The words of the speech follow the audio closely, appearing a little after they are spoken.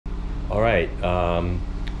All right, I'm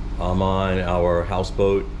on our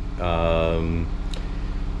houseboat.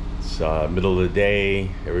 It's middle of the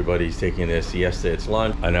day. Everybody's taking their siesta. It's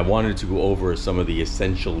lunch, and I wanted to go over some of the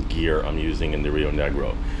essential gear I'm using in the Rio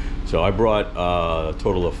Negro. So I brought a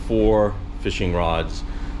total of 4 fishing rods,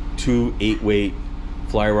 2 8-weight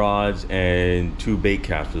fly rods, and 2 bait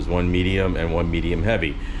casters, 1 medium and 1 medium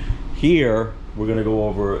heavy. Here we're going to go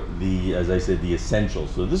over the, as I said, the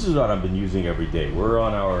essentials. So this is what I've been using every day. We're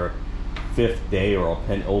on our 5th day, or our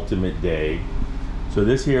penultimate day. So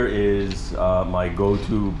this here is my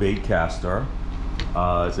go-to bait caster.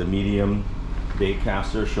 It's a medium bait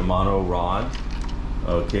caster, Shimano rod.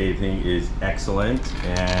 Okay, the thing is excellent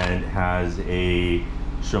and has a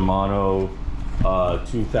Shimano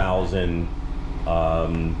 2000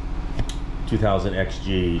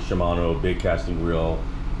 XG Shimano bait casting reel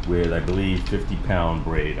with, I believe, 50-pound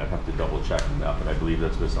braid. I'd have to double check on that, but I believe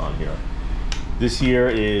that's what's on here. This here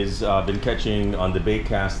is been catching on the bait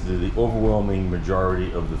cast the overwhelming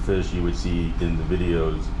majority of the fish you would see in the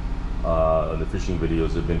videos, on the fishing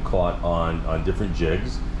videos, have been caught on different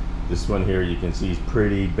jigs. This one here you can see is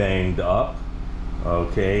pretty banged up.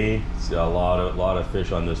 Okay, it's a lot of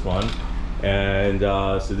fish on this one, and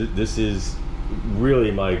so this is really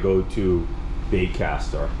my go-to bait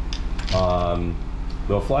caster.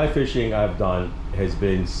 The fly fishing I've done has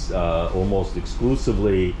been almost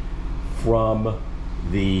exclusively from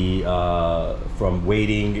the from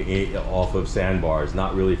wading off of sandbars,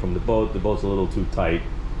 not really from the boat. The boat's a little too tight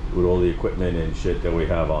with all the equipment and shit that we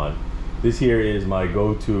have on. This here is my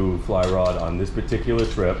go-to fly rod on this particular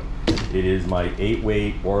trip. It is my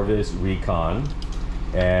 8-weight Orvis Recon,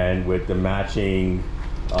 and with the matching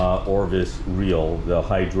Orvis reel, the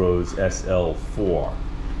Hydros SL4.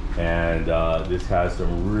 And this has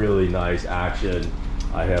some really nice action.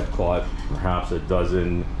 I have caught perhaps a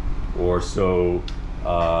dozen or so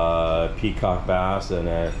peacock bass and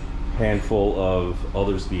a handful of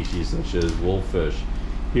other species such as wolffish.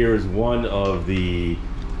 Here is one of the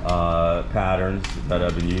patterns that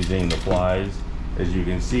I've been using, the flies. As you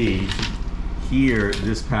can see here,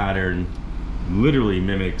 this pattern literally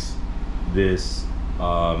mimics this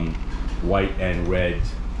white and red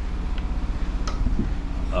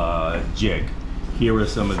jig. Here are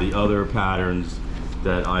some of the other patterns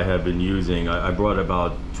that I have been using. I brought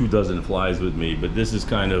about 2 dozen flies with me, but this is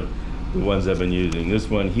kind of the ones I've been using. This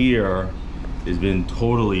one here has been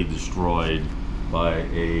totally destroyed by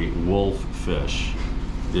a wolf fish,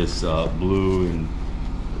 this blue and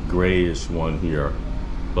grayish one here.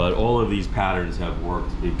 But all of these patterns have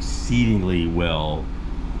worked exceedingly well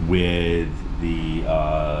with the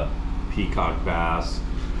peacock bass,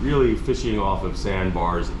 really fishing off of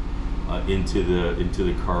sandbars into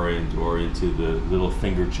the current or into the little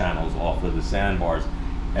finger channels off of the sandbars,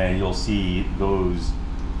 and you'll see those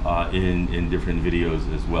in different videos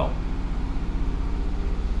as well.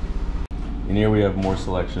 And here we have more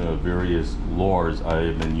selection of various lures I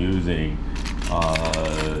have been using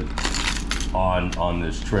on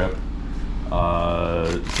this trip.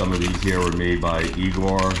 Some of these here were made by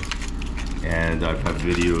Igor, and I've had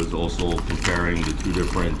videos also comparing the 2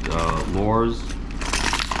 different lures.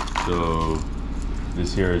 So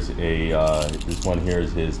this here is this one here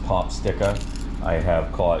is his pop sticker. I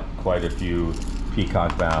have caught quite a few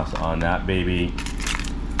peacock bass on that baby.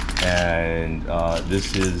 And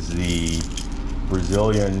this is the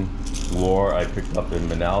Brazilian lure I picked up in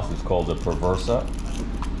Manaus. It's called the Perversa.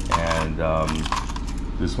 And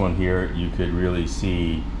this one here, you could really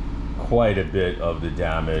see quite a bit of the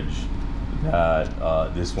damage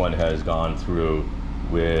that this one has gone through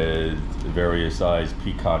with various size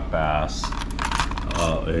peacock bass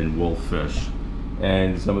and wolffish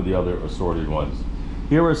and some of the other assorted ones.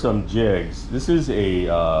 Here are some jigs. This is this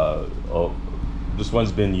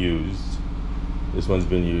one's been used. This one's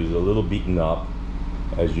been used, a little beaten up,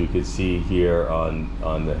 as you can see here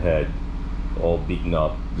on the head, all beaten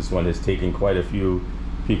up. This one has taken quite a few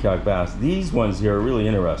peacock bass. These ones here are really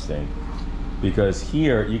interesting because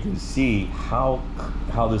here you can see how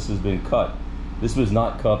this has been cut. This was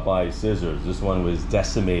not cut by scissors. This one was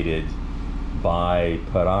decimated by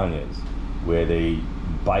piranhas, where they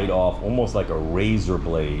bite off almost like a razor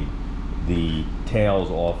blade the tails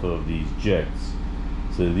off of these jigs.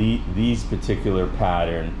 So these particular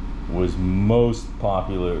pattern was most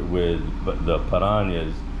popular with the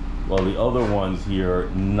piranhas, while the other ones here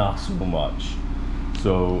not so much.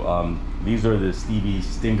 So these are the Stevie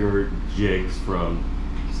Stinger jigs from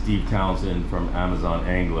Steve Townsend from Amazon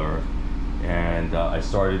Angler. And I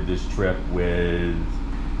started this trip with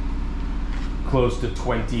close to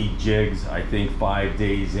 20 jigs. I think 5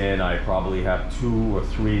 days in, I probably have 2 or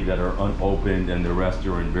 3 that are unopened, and the rest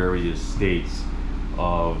are in various states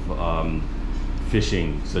of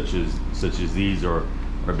fishing, such as these are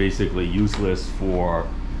basically useless for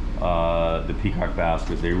the peacock bass,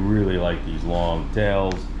 because they really like these long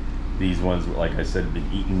tails. These ones, like I said, have been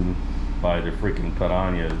eaten by the freaking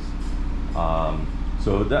piranhas.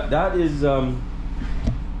 So that is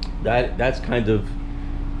that's kind of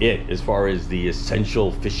it as far as the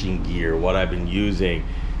essential fishing gear, what I've been using.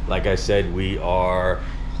 Like I said, we are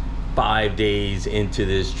 5 days into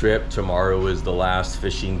this trip. Tomorrow is the last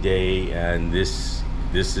fishing day, and this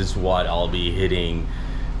is what I'll be hitting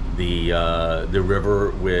the river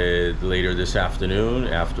with later this afternoon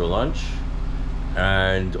after lunch,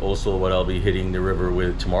 and also what I'll be hitting the river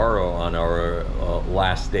with tomorrow on our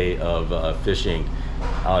last day of fishing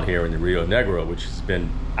out here in the Rio Negro, which has been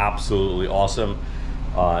absolutely awesome.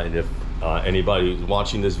 And if anybody who's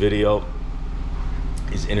watching this video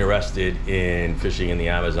is interested in fishing in the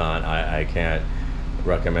Amazon, I can't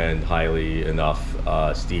recommend highly enough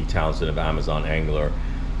Steve Townsend of Amazon Angler.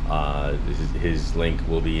 His link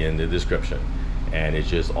will be in the description, and it's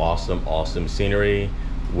just awesome scenery.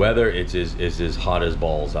 Weather, it's as hot as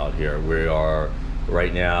balls out here. We are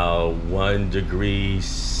right now 1 degree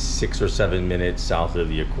 6 or 7 minutes south of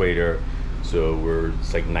the equator, so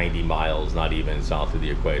it's like 90 miles, not even, south of the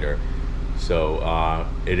equator. So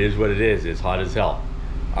it is what it is. It's hot as hell.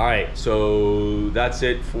 All right, so that's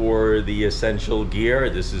it for the essential gear.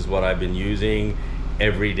 This is what I've been using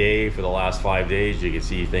every day for the last 5 days. You can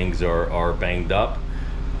see things are banged up,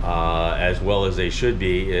 as well as they should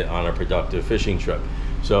be on a productive fishing trip.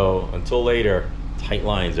 So until later, tight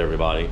lines, everybody.